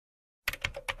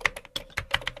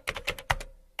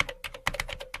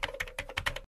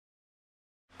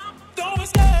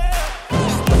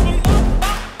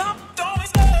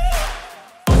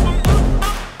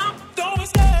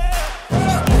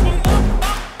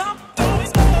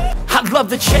love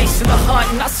the chase and the hunt,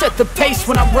 and I set the pace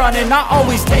when I'm running. I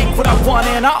always take what I want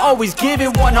and I always give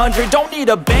it 100. Don't need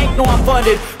a bank, no I'm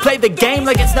funded. Play the game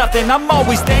like it's nothing. I'm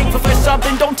always thankful for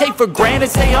something. Don't take for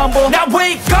granted, stay humble. Now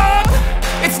wake up!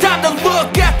 It's time to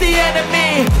look at the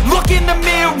enemy. Look in the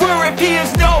mirror if he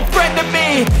is no friend to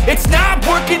me. It's not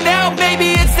working out,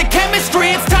 maybe it's the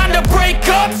chemistry. It's time to break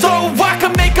up so I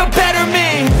can make a better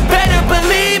me. Better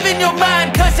believe in your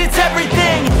mind, cause it's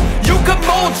everything. You can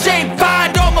mold, shape,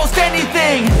 find almost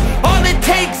anything. All it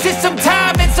takes is some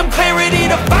time and some clarity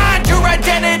to find your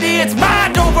identity. It's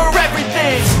mind over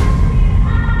everything.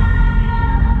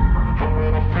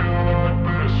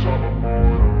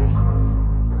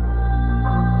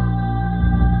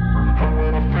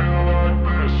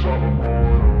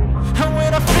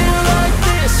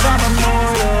 I'm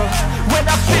immortal. When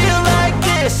I feel like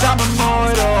this, I'm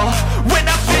immortal. When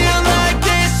I feel like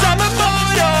this, I'm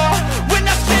immortal. When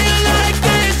I feel like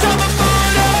this, I'm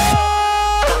immortal.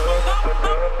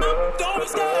 Don't be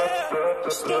scared.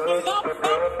 Just give me up.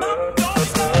 Don't be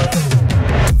scared.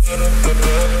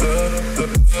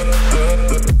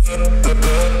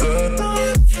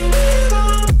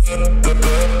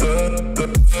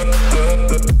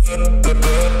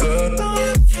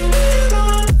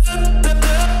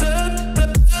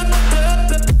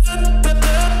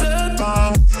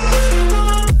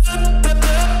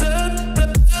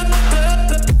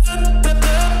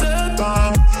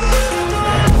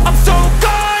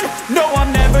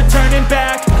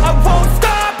 Back. I won't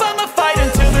stop, I'ma fight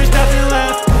until there's nothing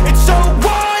left. It's so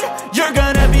on, you're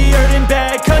gonna be hurting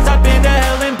bad, cause I've been to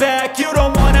hell and back. You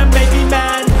don't wanna make me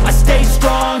mad, I stay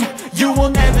strong, you will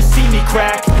never see me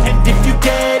crack. And if you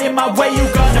get in my way, you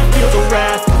gonna feel the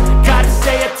wrath. Gotta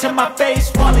say it to my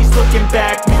face while he's looking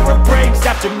back. Mirror breaks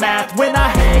after math, when I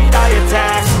hate I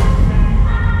attack.